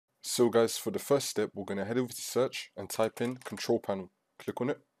So guys, for the first step, we're going to head over to search and type in control panel. Click on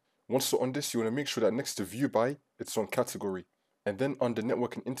it. Once you're on this, you want to make sure that next to view by, it's on category. And then under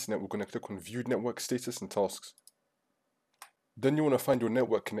network and internet, we're going to click on view network status and tasks. Then you want to find your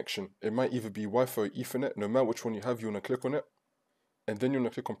network connection. It might either be Wi-Fi or Ethernet. No matter which one you have, you want to click on it. And then you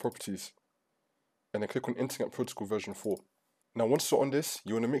want to click on properties. And then click on internet protocol version 4. Now once you're on this,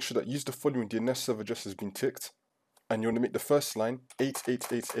 you want to make sure that use the following DNS server address has been ticked. And you want to make the first line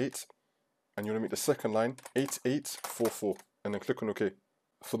 8888. And you want to make the second line 8844. And then click on OK.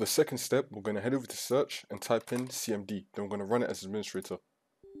 For the second step, we're going to head over to search and type in CMD. Then we're going to run it as administrator.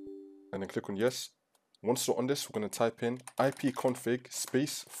 And then click on yes. Once you're on this, we're going to type in ipconfig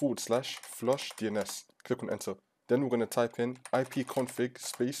space / flush DNS. Click on enter. Then we're going to type in ipconfig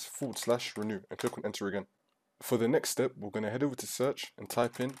space / renew and click on enter again. For the next step, we're going to head over to search and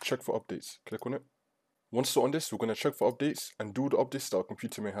type in check for updates. Click on it. Once you're on this, we're going to check for updates and do the updates that our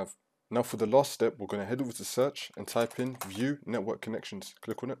computer may have. Now for the last step, we're going to head over to search and type in view network connections.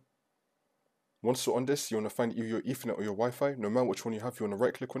 Click on it. Once you're on this, you want to find either your Ethernet or your Wi-Fi. No matter which one you have, you want to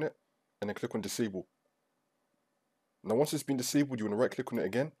right click on it and then click on disable. Now once it's been disabled, you want to right click on it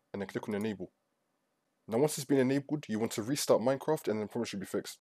again and then click on enable. Now once it's been enabled, you want to restart Minecraft and then the problem should be fixed.